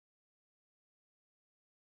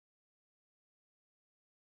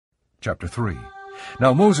Chapter 3.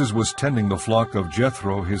 Now Moses was tending the flock of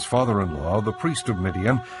Jethro, his father-in-law, the priest of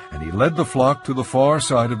Midian, and he led the flock to the far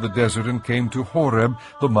side of the desert and came to Horeb,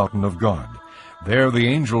 the mountain of God. There the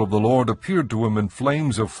angel of the Lord appeared to him in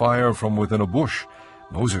flames of fire from within a bush.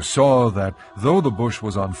 Moses saw that though the bush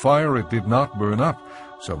was on fire, it did not burn up.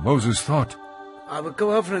 So Moses thought, I will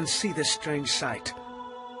go over and see this strange sight,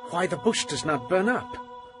 why the bush does not burn up.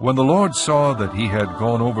 When the Lord saw that he had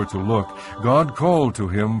gone over to look, God called to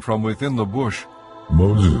him from within the bush,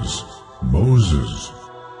 Moses, Moses.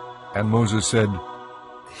 And Moses said,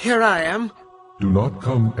 Here I am. Do not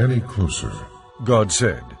come any closer. God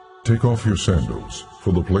said, Take off your sandals,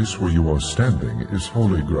 for the place where you are standing is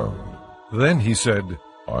holy ground. Then he said,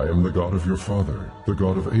 I am the God of your father, the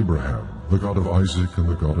God of Abraham, the God of Isaac, and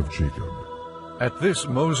the God of Jacob. At this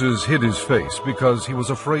Moses hid his face, because he was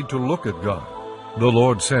afraid to look at God. The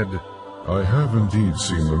Lord said, I have indeed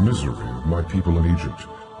seen the misery of my people in Egypt.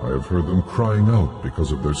 I have heard them crying out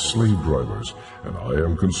because of their slave drivers, and I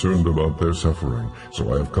am concerned about their suffering.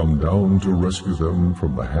 So I have come down to rescue them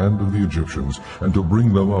from the hand of the Egyptians, and to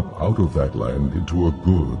bring them up out of that land into a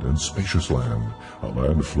good and spacious land, a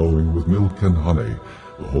land flowing with milk and honey,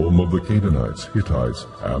 the home of the Canaanites, Hittites,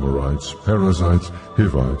 Amorites, Perizzites,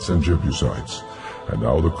 Hivites, and Jebusites. And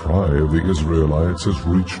now the cry of the Israelites has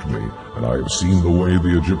reached me, and I have seen the way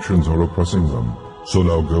the Egyptians are oppressing them. So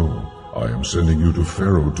now go. I am sending you to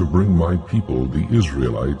Pharaoh to bring my people, the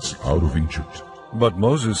Israelites, out of Egypt. But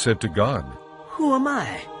Moses said to God, Who am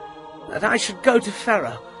I, that I should go to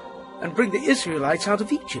Pharaoh and bring the Israelites out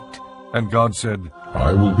of Egypt? And God said,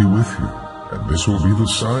 I will be with you, and this will be the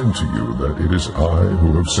sign to you that it is I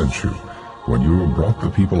who have sent you. When you have brought the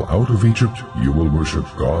people out of Egypt, you will worship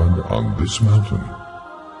God on this mountain.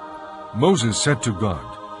 Moses said to God,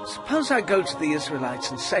 Suppose I go to the Israelites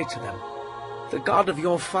and say to them, The God of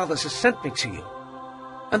your fathers has sent me to you.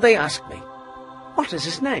 And they ask me, What is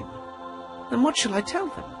his name? Then what shall I tell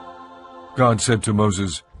them? God said to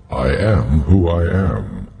Moses, I am who I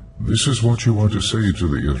am. This is what you are to say to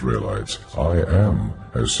the Israelites. I am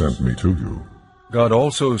has sent me to you. God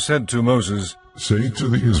also said to Moses, Say to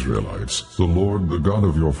the Israelites, The Lord, the God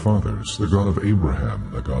of your fathers, the God of Abraham,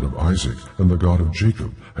 the God of Isaac, and the God of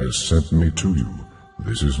Jacob, has sent me to you.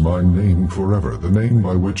 This is my name forever, the name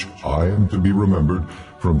by which I am to be remembered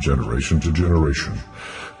from generation to generation.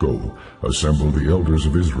 Go, assemble the elders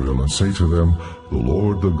of Israel, and say to them, The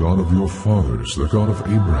Lord, the God of your fathers, the God of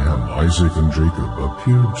Abraham, Isaac, and Jacob,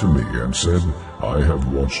 appeared to me and said, I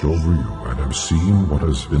have watched over you, and have seen what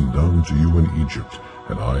has been done to you in Egypt,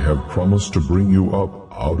 and I have promised to bring you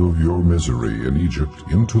up out of your misery in Egypt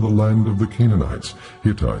into the land of the Canaanites,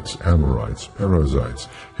 Hittites, Amorites, Perizzites,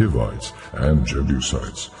 Hivites, and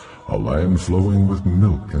Jebusites, a land flowing with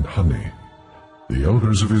milk and honey. The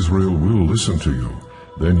elders of Israel will listen to you.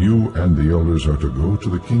 Then you and the elders are to go to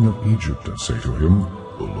the king of Egypt and say to him,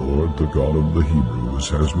 The Lord, the God of the Hebrews,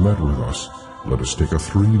 has met with us. Let us take a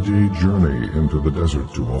 3-day journey into the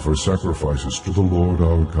desert to offer sacrifices to the Lord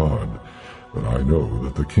our God. But I know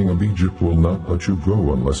that the king of Egypt will not let you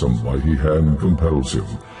go unless a mighty hand compels him.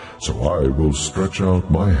 So I will stretch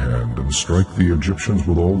out my hand and strike the Egyptians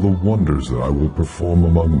with all the wonders that I will perform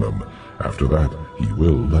among them. After that he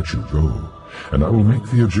will let you go. And I will make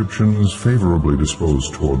the Egyptians favorably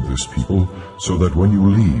disposed toward this people, so that when you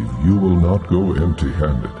leave you will not go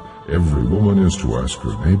empty-handed. Every woman is to ask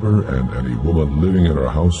her neighbor and any woman living in her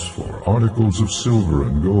house for articles of silver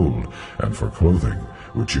and gold, and for clothing,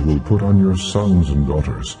 which you will put on your sons and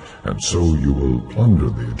daughters, and so you will plunder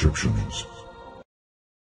the Egyptians.